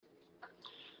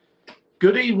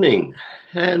Good evening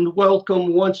and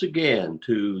welcome once again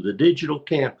to the digital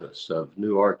campus of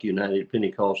Newark United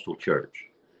Pentecostal Church.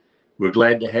 We're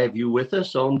glad to have you with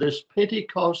us on this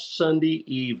Pentecost Sunday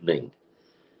evening.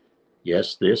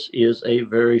 Yes, this is a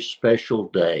very special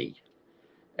day,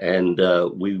 and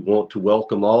we want to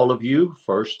welcome all of you,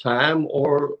 first time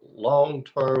or long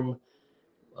term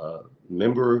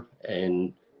member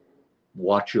and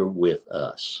watcher with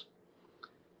us.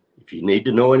 If you need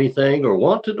to know anything or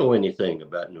want to know anything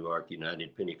about Newark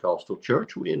United Pentecostal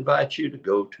Church, we invite you to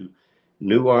go to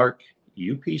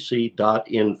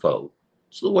newarkupc.info.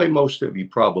 It's the way most of you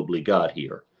probably got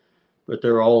here, but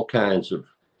there are all kinds of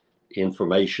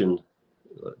information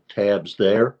tabs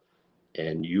there,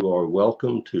 and you are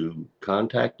welcome to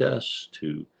contact us,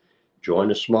 to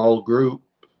join a small group,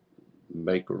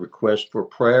 make a request for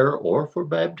prayer or for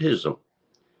baptism,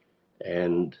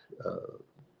 and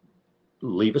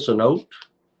leave us a note.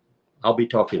 I'll be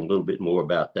talking a little bit more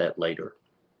about that later.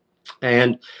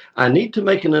 And I need to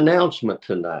make an announcement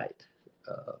tonight.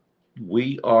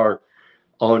 We are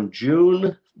on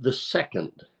June the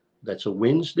 2nd. That's a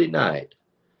Wednesday night.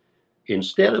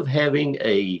 Instead of having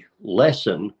a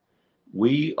lesson,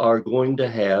 we are going to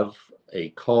have a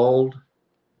called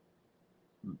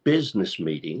business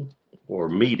meeting or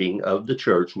meeting of the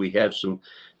church. We have some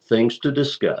things to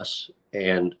discuss.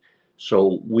 And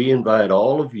so we invite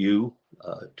all of you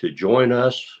to join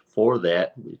us for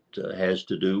that. It has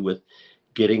to do with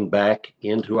getting back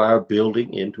into our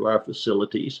building, into our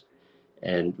facilities.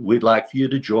 And we'd like for you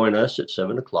to join us at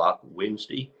 7 o'clock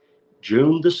Wednesday,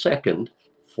 June the 2nd,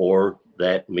 for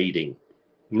that meeting.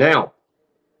 Now,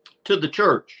 to the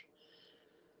church,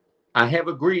 I have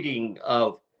a greeting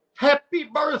of happy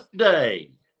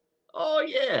birthday. Oh,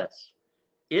 yes.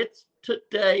 It's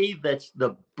today that's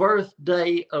the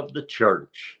birthday of the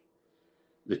church.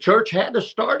 The church had a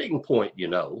starting point,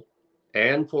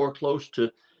 and for close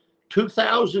to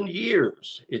 2,000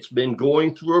 years, it's been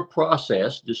going through a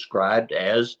process described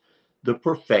as the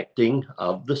perfecting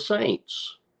of the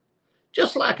saints.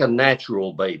 Just like a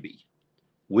natural baby,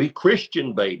 we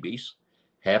Christian babies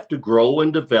have to grow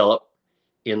and develop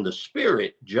in the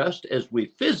spirit just as we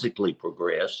physically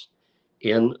progress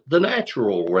in the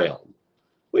natural realm.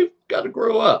 We've got to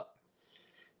grow up.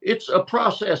 It's a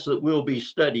process that we'll be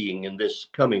studying in this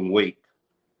coming week.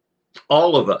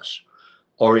 All of us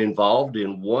are involved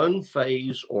in one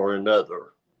phase or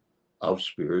another of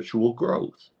spiritual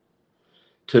growth.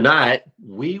 Tonight,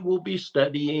 we will be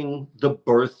studying the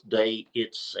birthday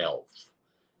itself,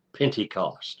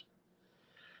 Pentecost.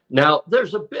 Now,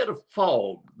 there's a bit of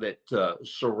fog that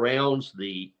surrounds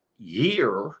the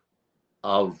year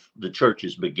of the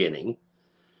church's beginning,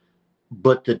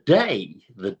 but the date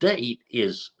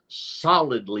is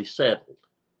solidly settled.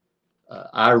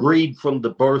 I read from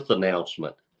the birth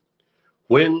announcement.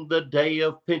 When the day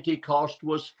of Pentecost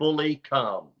was fully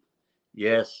come.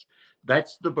 Yes,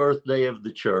 that's the birthday of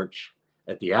the church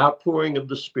at the outpouring of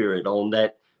the Spirit on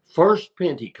that first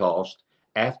Pentecost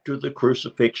after the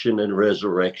crucifixion and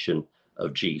resurrection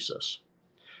of Jesus.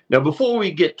 Now, before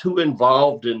we get too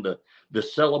involved in the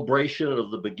celebration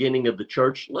of the beginning of the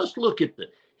church, let's look at the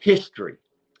history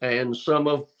and some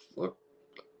of,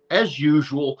 as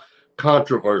usual,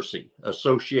 controversy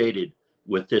associated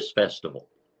with this festival.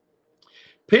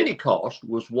 Pentecost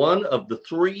was one of the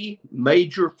three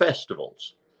major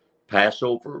festivals,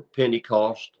 Passover,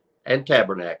 Pentecost, and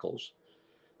Tabernacles,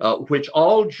 which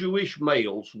all Jewish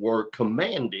males were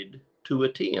commanded to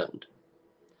attend.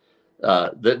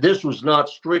 This was not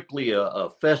strictly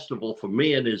a festival for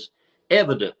men is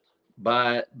evident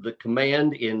by the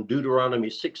command in Deuteronomy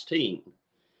 16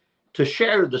 to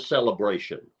share the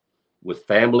celebration with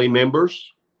family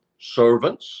members,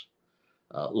 servants,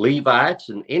 Levites,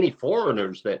 and any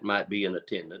foreigners that might be in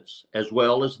attendance, as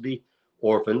well as the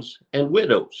orphans and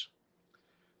widows.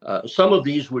 Some of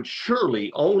these would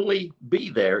surely only be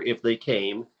there if they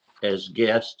came as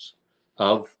guests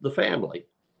of the family.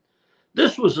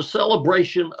 This was a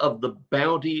celebration of the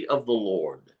bounty of the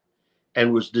Lord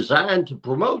and was designed to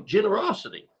promote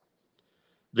generosity.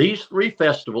 These three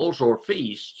festivals or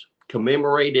feasts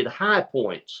commemorated high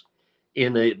points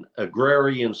in an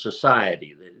agrarian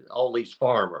society, all these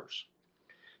farmers.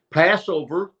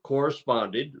 Passover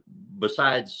corresponded,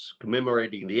 besides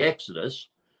commemorating the Exodus,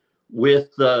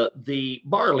 with the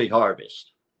barley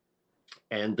harvest.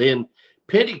 And then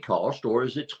Pentecost, or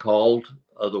as it's called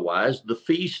otherwise, the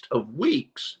Feast of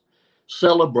Weeks,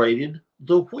 celebrated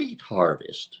the wheat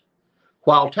harvest,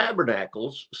 while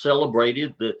Tabernacles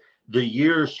celebrated the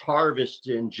year's harvest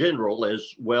in general,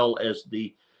 as well as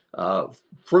the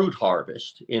fruit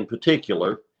harvest in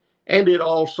particular, and it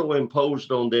also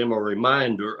imposed on them a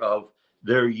reminder of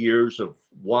their years of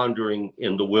wandering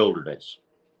in the wilderness.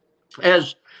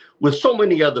 As with so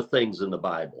many other things in the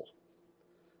Bible,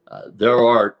 there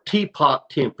are teapot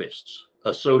tempests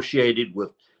associated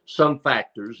with some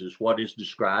factors, is what is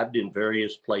described in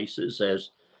various places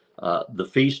as the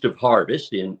Feast of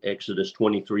Harvest in Exodus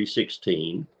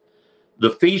 23:16,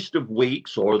 the Feast of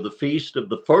Weeks, or the Feast of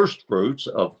the First Fruits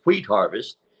of Wheat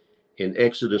Harvest in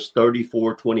Exodus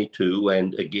 34:22,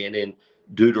 and again in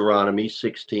Deuteronomy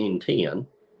 16:10,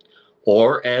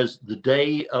 or as the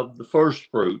Day of the First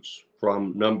Fruits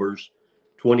from Numbers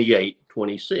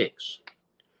 28:26.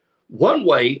 One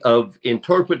way of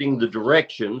interpreting the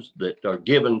directions that are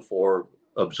given for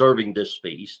observing this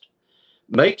feast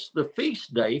makes the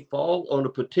feast day fall on a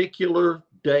particular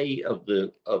day of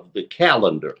the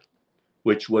calendar,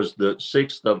 which was the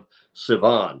 6th of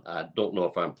Sivan. I don't know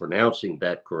if I'm pronouncing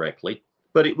that correctly,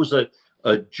 but it was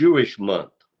a Jewish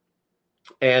month.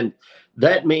 And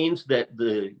that means that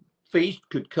the feast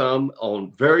could come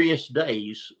on various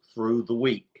days through the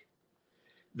week.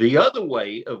 The other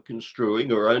way of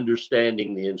construing or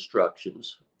understanding the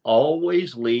instructions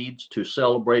always leads to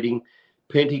celebrating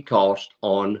Pentecost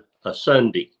on a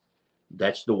Sunday.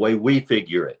 That's the way we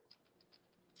figure it.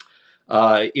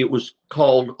 It was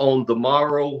called on the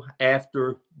morrow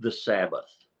after the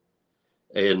Sabbath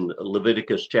in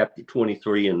Leviticus chapter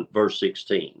 23 and verse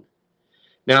 16.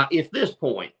 Now, if this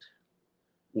point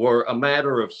were a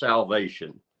matter of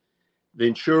salvation,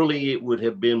 then surely it would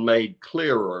have been made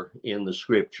clearer in the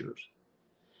scriptures.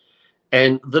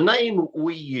 And the name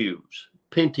we use,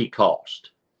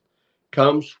 Pentecost,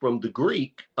 comes from the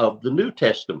Greek of the New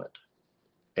Testament,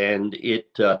 and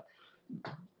it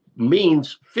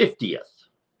means 50th.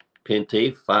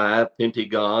 Pente, 5,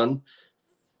 Pentagon,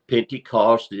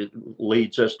 Pentecost, it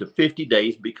leads us to 50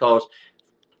 days because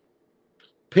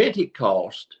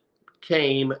Pentecost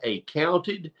came a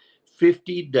counted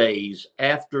 50 days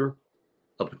after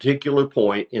a particular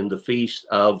point in the feast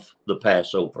of the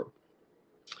Passover.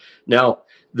 Now,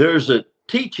 there's a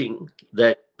teaching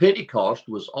that Pentecost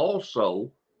was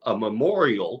also a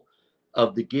memorial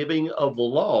of the giving of the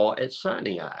law at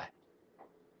Sinai.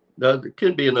 Now, there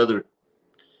could be another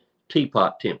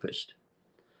teapot tempest.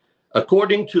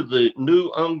 According to the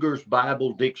New Unger's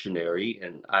Bible Dictionary,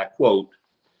 and I quote,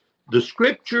 "The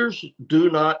scriptures do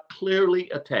not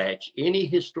clearly attach any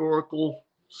historical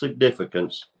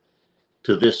significance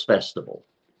to this festival,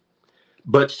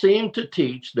 but seem to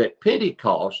teach that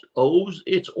Pentecost owes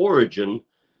its origin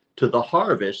to the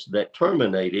harvest that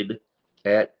terminated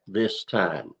at this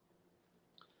time."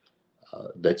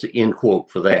 That's an end quote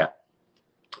for that.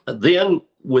 Then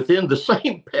within the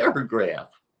same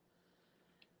paragraph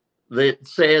that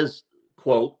says,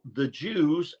 quote, "The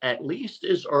Jews, at least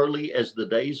as early as the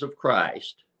days of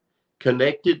Christ,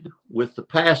 connected with the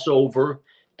Passover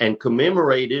and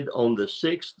commemorated on the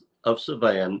 6th of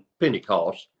Sivan,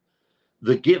 Pentecost,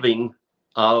 the giving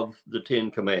of the 10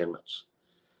 Commandments."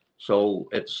 So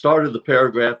at the start of the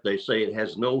paragraph, they say it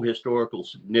has no historical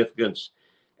significance.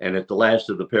 And at the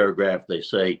last of the paragraph, they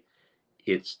say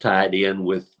it's tied in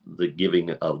with the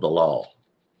giving of the law.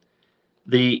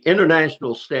 The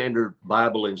International Standard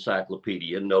Bible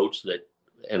Encyclopedia notes that,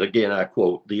 and again I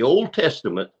quote, "The Old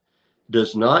Testament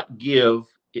does not give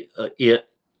it,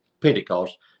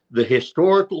 Pentecost, the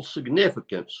historical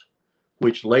significance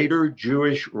which later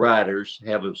Jewish writers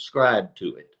have ascribed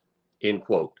to it," end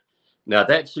quote. Now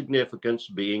that significance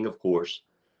being, of course,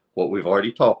 what we've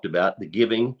already talked about, the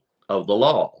giving of the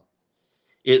law.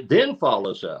 It then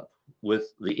follows up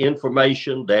with the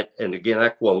information that, and again I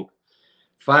quote,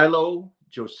 "Philo,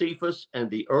 Josephus, and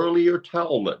the earlier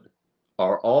Talmud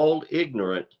are all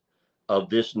ignorant of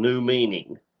this new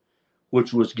meaning,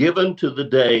 which was given to the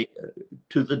day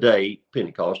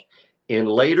Pentecost in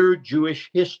later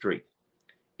Jewish history.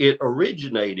 It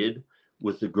originated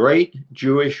with the great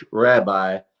Jewish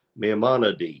rabbi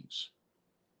Maimonides."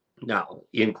 Now,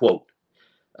 end quote.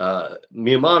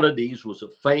 Maimonides was a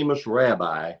famous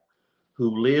rabbi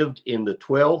who lived in the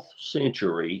 12th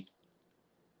century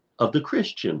of the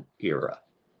Christian era.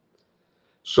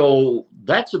 So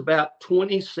that's about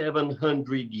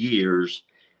 2,700 years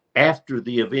after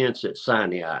the events at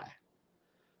Sinai.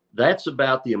 That's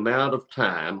about the amount of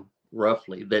time,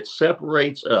 roughly, that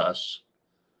separates us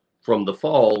from the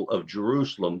fall of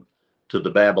Jerusalem to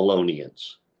the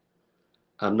Babylonians.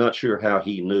 I'm not sure how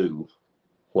he knew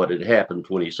what had happened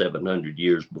 2,700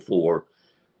 years before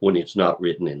when it's not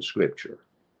written in Scripture.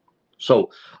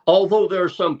 So, although there are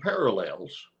some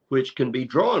parallels which can be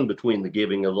drawn between the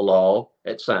giving of the law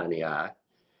at Sinai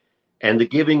and the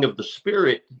giving of the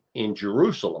Spirit in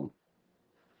Jerusalem,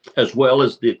 as well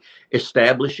as the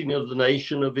establishing of the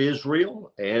nation of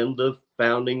Israel and the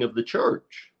founding of the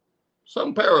church.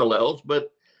 Some parallels,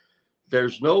 but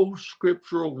there's no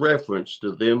scriptural reference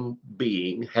to them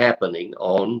happening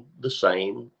on the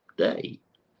same day.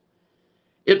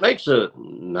 It makes a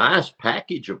nice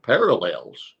package of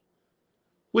parallels,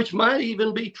 which might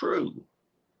even be true.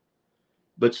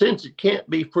 But since it can't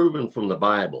be proven from the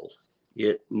Bible,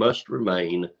 it must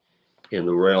remain in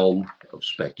the realm of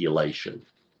speculation.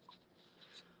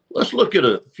 Let's look at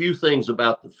a few things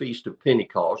about the Feast of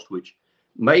Pentecost, which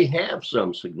may have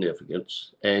some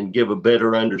significance and give a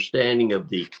better understanding of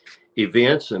the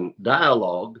events and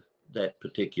dialogue that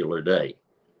particular day.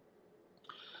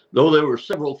 Though there were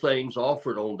several things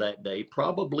offered on that day,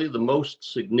 probably the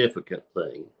most significant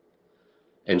thing,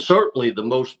 and certainly the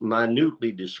most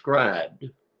minutely described,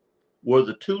 were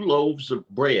the 2 loaves of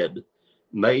bread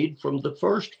made from the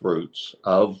first fruits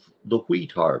of the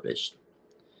wheat harvest.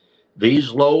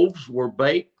 These loaves were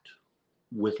baked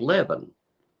with leaven.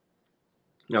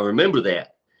 Now remember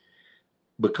that,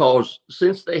 because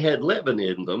since they had leaven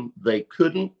in them, they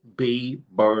couldn't be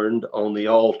burned on the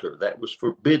altar. That was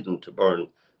forbidden to burn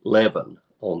leaven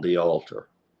on the altar.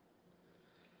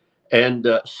 And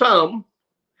some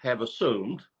have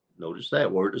assumed, notice that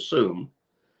word, assumed,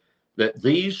 that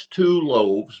these 2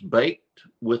 loaves baked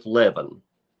with leaven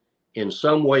in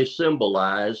some way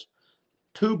symbolize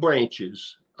 2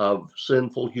 branches of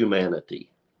sinful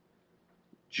humanity,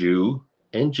 Jew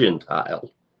and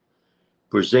Gentile,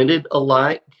 presented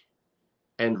alike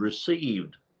and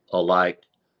received alike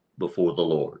before the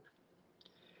Lord.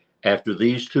 After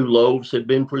these 2 loaves had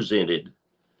been presented,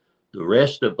 the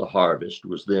rest of the harvest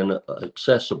was then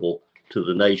accessible to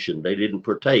the nation. They didn't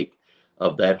partake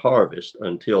of that harvest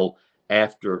until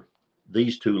after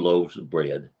these 2 loaves of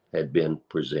bread had been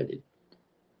presented.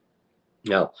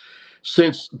 Now,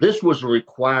 since this was a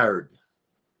required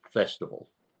festival,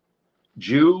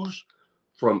 Jews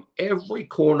from every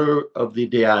corner of the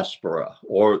diaspora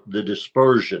or the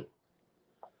dispersion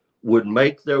would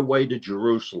make their way to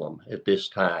Jerusalem at this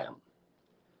time.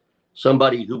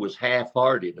 Somebody who was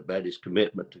half-hearted about his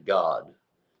commitment to God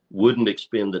wouldn't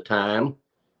expend the time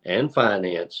and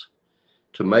finance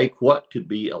to make what could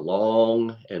be a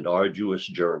long and arduous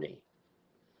journey.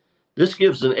 This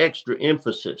gives an extra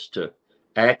emphasis to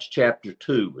Acts chapter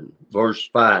 2 and verse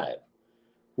 5,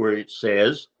 where it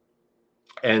says,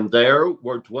 "And there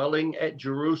were dwelling at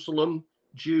Jerusalem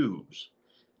Jews,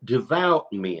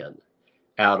 devout men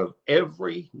out of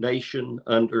every nation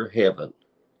under heaven."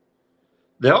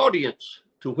 The audience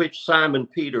to which Simon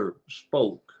Peter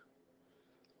spoke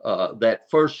that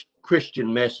first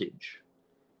Christian message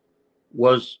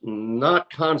was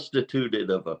not constituted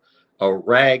of a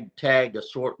ragtag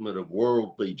assortment of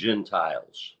worldly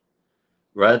Gentiles.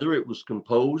 Rather, it was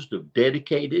composed of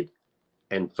dedicated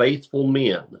and faithful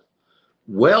men,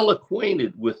 well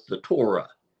acquainted with the Torah.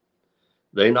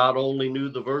 They not only knew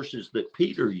the verses that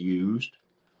Peter used,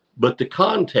 but the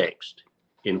context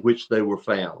in which they were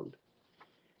found.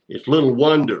 It's little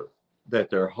wonder that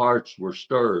their hearts were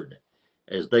stirred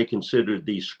as they considered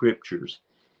these scriptures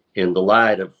in the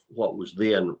light of what was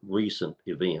then recent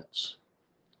events.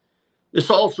 This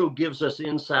also gives us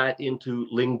insight into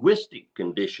linguistic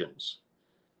conditions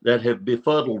that have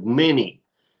befuddled many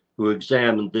who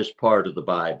examined this part of the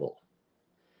Bible.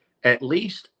 At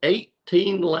least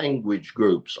 18 language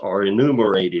groups are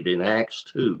enumerated in Acts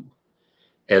 2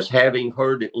 as having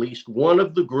heard at least one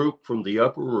of the group from the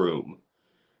upper room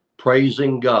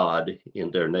praising God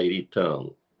in their native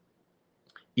tongue.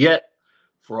 Yet,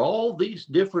 for all these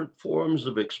different forms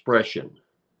of expression,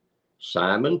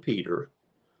 Simon Peter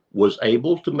was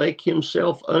able to make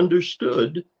himself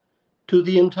understood to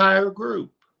the entire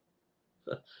group.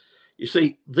 You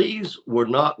see, these were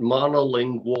not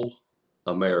monolingual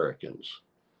Americans.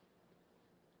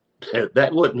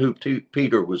 That wasn't who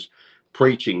Peter was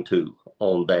preaching to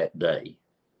on that day.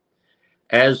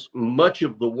 As much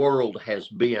of the world has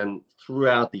been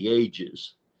throughout the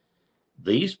ages,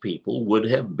 these people would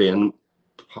have been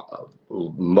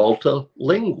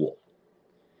multilingual.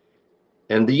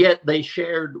 And yet they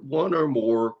shared one or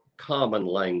more common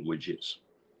languages.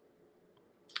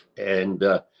 And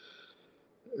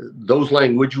those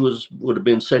languages would have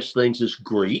been such things as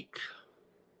Greek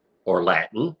or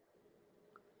Latin,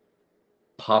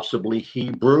 possibly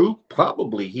Hebrew,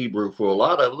 probably Hebrew for a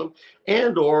lot of them,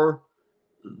 and or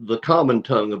the common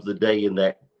tongue of the day in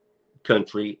that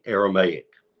country, Aramaic.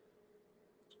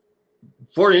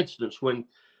 For instance, when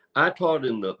I taught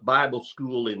in the Bible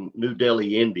school in New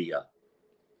Delhi, India,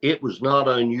 it was not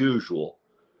unusual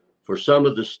for some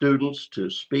of the students to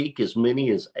speak as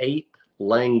many as 8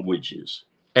 languages.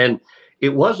 And it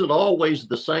wasn't always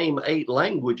the same 8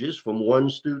 languages from one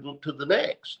student to the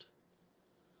next.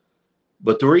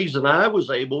 But the reason I was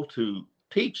able to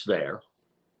teach there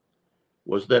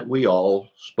was that we all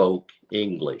spoke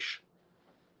English.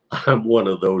 I'm one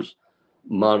of those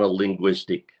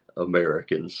monolinguistic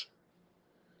Americans.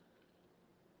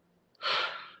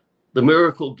 The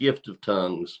miracle gift of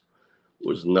tongues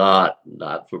was not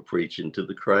for preaching to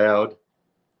the crowd,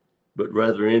 but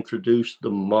rather introduced the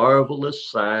marvelous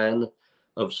sign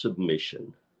of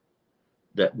submission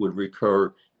that would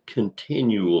recur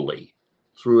continually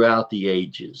throughout the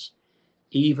ages,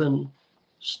 even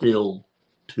still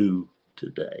to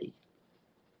today.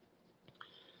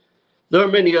 There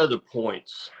are many other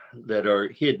points that are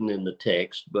hidden in the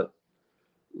text, but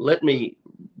let me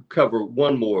cover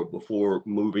one more before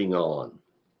moving on.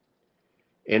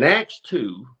 In Acts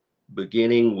 2,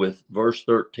 beginning with verse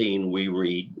 13, we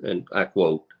read, and I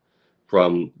quote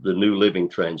from the New Living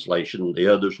Translation, the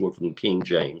others were from King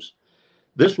James.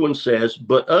 This one says,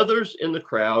 "But others in the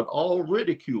crowd all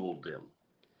ridiculed them,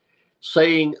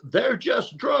 saying, 'They're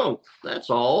just drunk, that's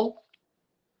all.'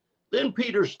 Then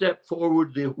Peter stepped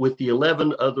forward with the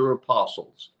 11 other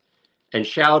apostles and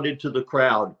shouted to the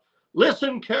crowd,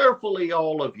 'Listen carefully,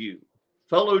 all of you,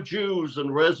 fellow Jews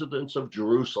and residents of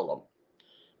Jerusalem.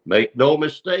 Make no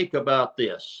mistake about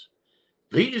this.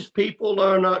 These people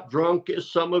are not drunk as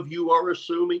some of you are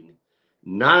assuming.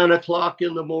 9 o'clock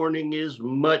in the morning is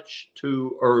much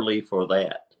too early for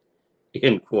that.'"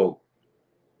 End quote.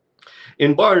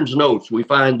 In Barnes' notes, we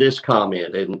find this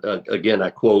comment, and again, I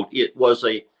quote, "It was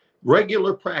a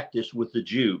regular practice with the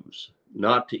Jews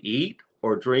not to eat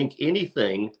or drink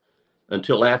anything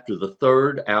until after the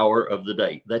third hour of the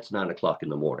day." That's 9 o'clock in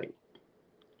the morning.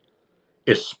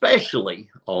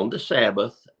 "Especially on the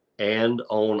Sabbath and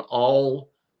on all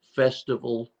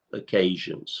festival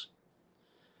occasions.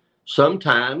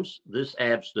 Sometimes this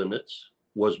abstinence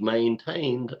was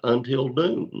maintained until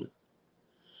noon.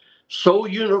 So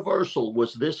universal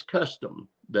was this custom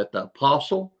that the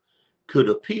apostle could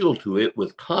appeal to it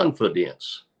with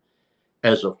confidence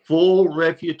as a full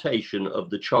refutation of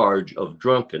the charge of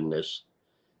drunkenness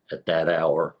at that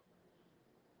hour."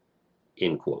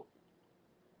 End quote.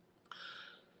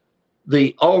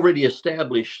 The already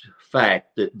established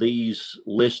fact that these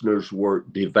listeners were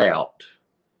devout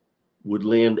would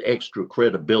lend extra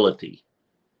credibility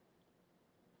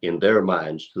in their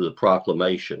minds to the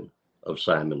proclamation of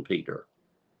Simon Peter.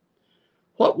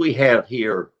 What we have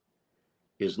here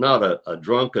is not a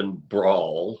drunken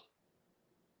brawl,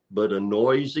 but a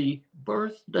noisy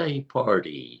birthday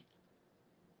party.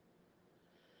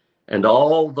 And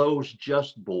all those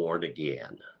just born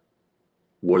again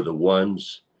were the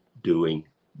ones doing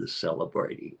the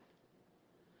celebrating.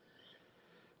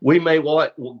 We may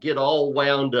get all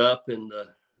wound up in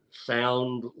the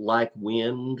sound like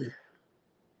wind,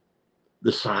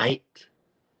 the sight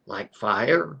like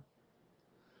fire,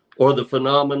 or the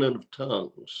phenomenon of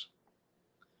tongues.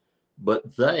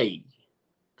 But they,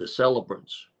 the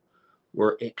celebrants,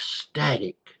 were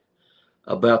ecstatic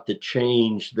about the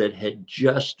change that had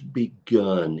just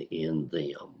begun in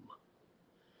them.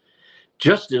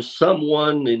 Just as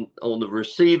someone on the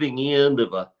receiving end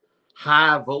of a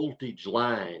high voltage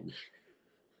line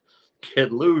can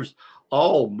lose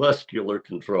all muscular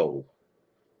control,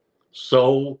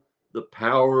 so the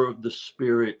power of the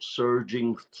Spirit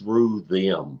surging through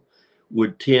them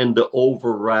would tend to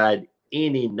override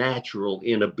any natural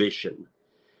inhibition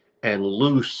and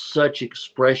loose such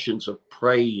expressions of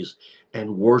praise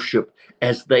and worship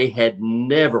as they had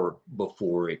never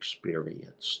before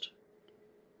experienced.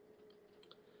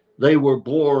 They were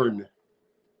born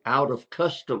out of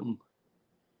custom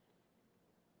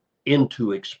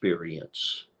into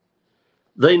experience.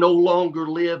 They no longer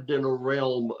lived in a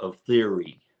realm of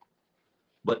theory,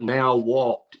 but now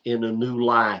walked in a new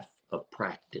life of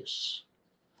practice.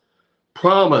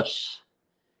 Promise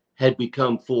had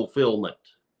become fulfillment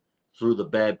through the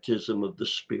baptism of the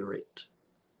Spirit.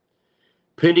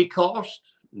 Pentecost,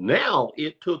 now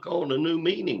it took on a new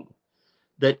meaning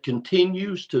that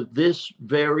continues to this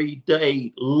very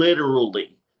day,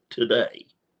 literally today.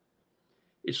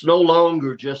 It's no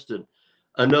longer just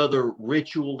another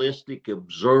ritualistic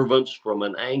observance from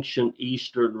an ancient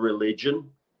Eastern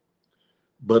religion,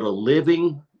 but a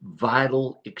living,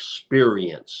 vital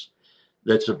experience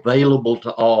that's available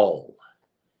to all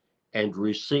and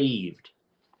received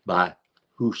by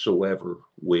whosoever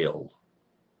will.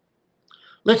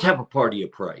 Let's have a party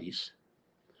of praise,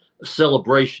 a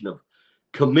celebration of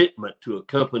commitment to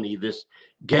accompany this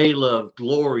gala of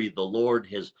glory the Lord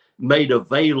has made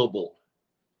available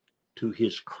to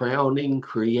his crowning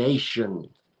creation,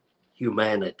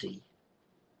 humanity.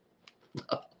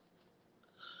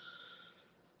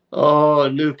 Oh, a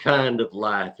new kind of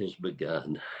life has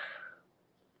begun.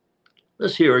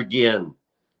 Let's hear again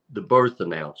the birth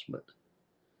announcement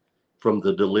from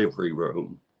the delivery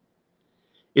room.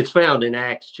 It's found in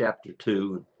Acts chapter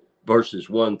 2,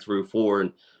 verses 1 through 4.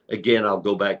 And again, I'll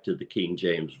go back to the King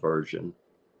James Version.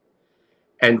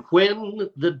 And when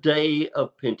the day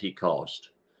of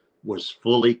Pentecost was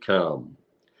fully come,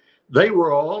 they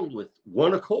were all with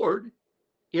one accord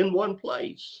in one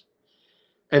place.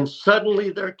 And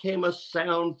suddenly there came a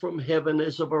sound from heaven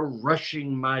as of a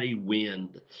rushing mighty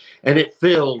wind, and it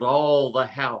filled all the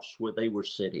house where they were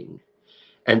sitting.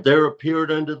 And there appeared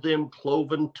unto them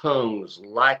cloven tongues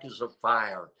like as of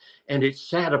fire, and it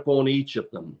sat upon each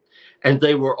of them. And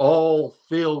they were all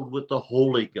filled with the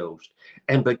Holy Ghost,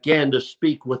 and began to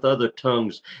speak with other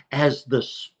tongues as the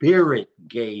Spirit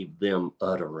gave them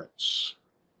utterance.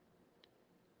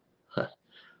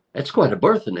 That's quite a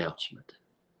birth announcement.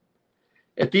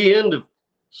 At the end of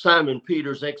Simon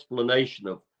Peter's explanation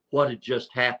of what had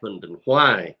just happened and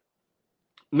why,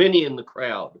 many in the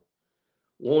crowd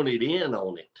wanted in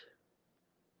on it.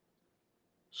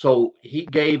 So he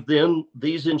gave them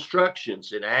these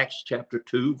instructions in Acts chapter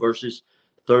 2, verses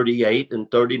 38 and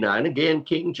 39, again,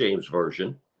 King James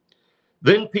Version.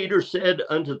 Then Peter said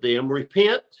unto them,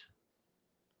 Repent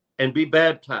and be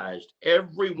baptized,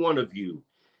 every one of you,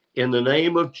 in the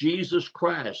name of Jesus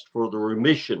Christ for the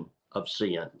remission of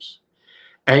sins.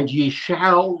 And ye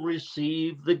shall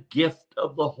receive the gift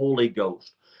of the Holy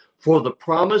Ghost. For the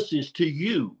promise is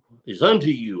unto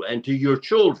you, and to your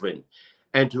children,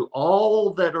 and to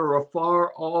all that are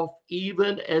afar off,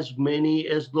 even as many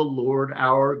as the Lord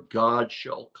our God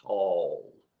shall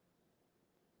call.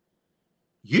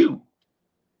 You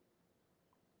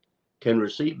can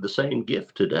receive the same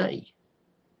gift today,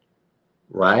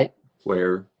 right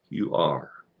where you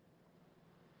are.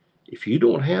 If you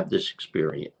don't have this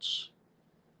experience,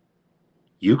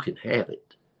 you can have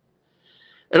it.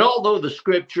 And although the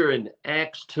scripture in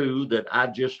Acts 2 that I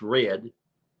just read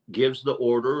gives the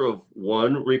order of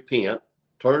 1, repent,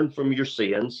 turn from your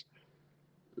sins,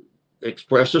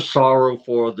 express a sorrow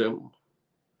for them.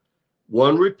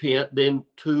 1, repent, then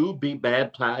 2, be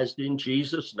baptized in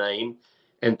Jesus' name,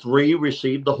 and 3,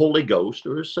 receive the Holy Ghost,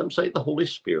 or as some say, the Holy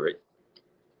Spirit.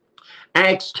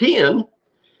 Acts 10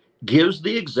 gives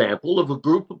the example of a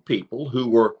group of people who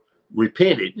were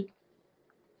repented,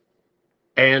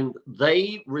 and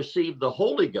they received the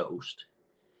Holy Ghost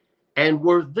and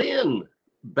were then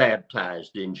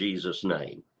baptized in Jesus'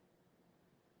 name.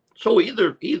 So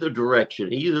either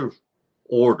direction, either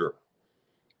order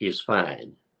is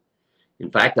fine.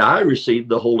 In fact, I received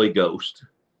the Holy Ghost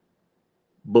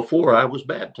before I was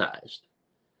baptized.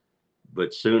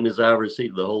 But soon as I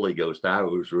received the Holy Ghost, I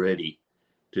was ready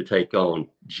to take on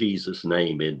Jesus'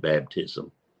 name in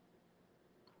baptism.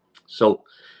 So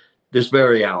this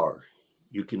very hour,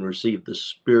 you can receive the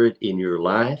Spirit in your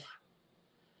life,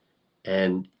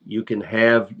 and you can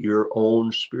have your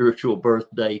own spiritual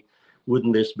birthday.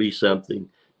 Wouldn't this be something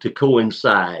to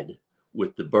coincide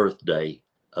with the birthday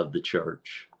of the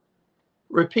church?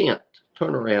 Repent,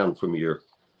 turn around from your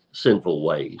sinful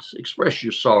ways, express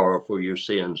your sorrow for your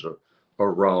sins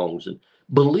or wrongs, and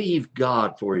believe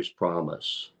God for his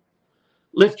promise.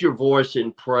 Lift your voice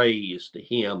in praise to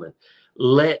him and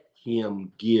let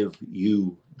him give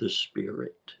you the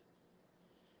Spirit.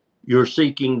 You're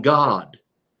seeking God,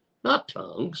 not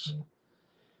tongues,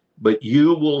 but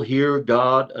you will hear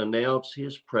God announce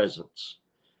his presence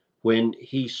when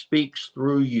he speaks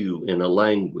through you in a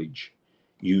language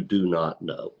you do not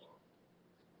know.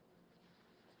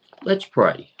 Let's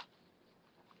pray.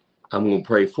 I'm going to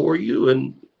pray for you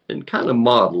and kind of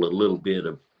model a little bit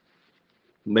of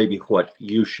maybe what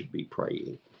you should be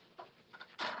praying.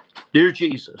 Dear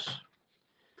Jesus,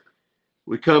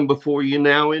 we come before you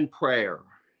now in prayer.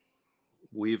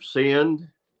 We've sinned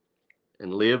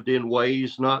and lived in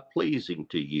ways not pleasing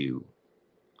to you.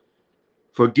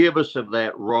 Forgive us of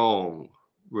that wrong,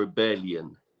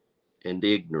 rebellion, and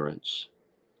ignorance.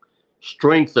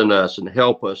 Strengthen us and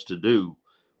help us to do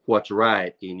what's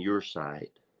right in your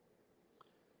sight.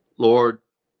 Lord,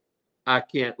 I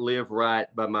can't live right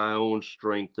by my own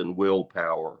strength and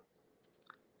willpower.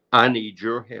 I need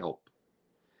your help.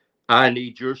 I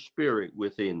need your Spirit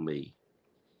within me.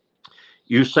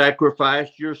 You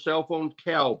sacrificed yourself on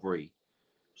Calvary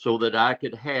so that I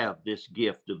could have this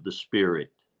gift of the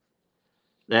Spirit.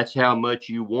 That's how much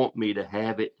you want me to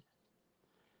have it.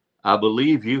 I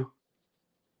believe you.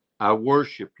 I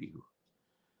worship you.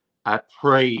 I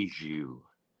praise you.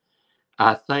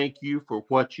 I thank you for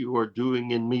what you are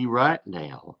doing in me right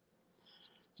now.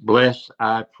 Bless,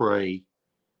 I pray,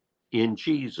 in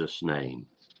Jesus' name.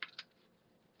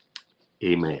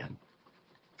 Amen.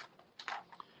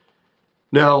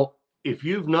 Now, If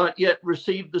you've not yet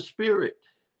received the Spirit,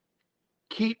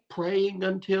 keep praying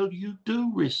until you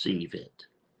do receive it.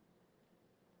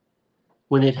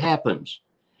 When it happens,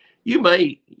 you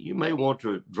may want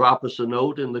to drop us a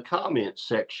note in the comments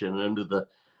section under the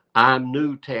I'm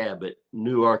New tab at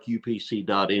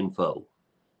newarkupc.info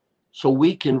so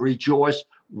we can rejoice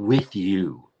with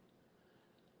you.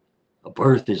 A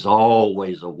birth is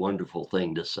always a wonderful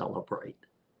thing to celebrate.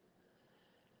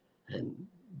 And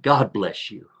God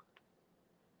bless you.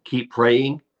 Keep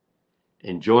praying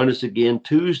and join us again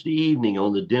Tuesday evening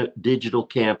on the digital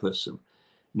campus of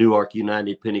Newark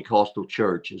United Pentecostal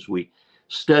Church as we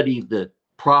study the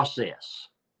process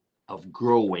of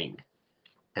growing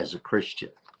as a Christian.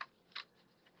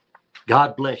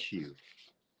 God bless you,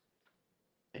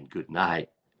 and good night,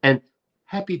 and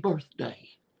happy birthday.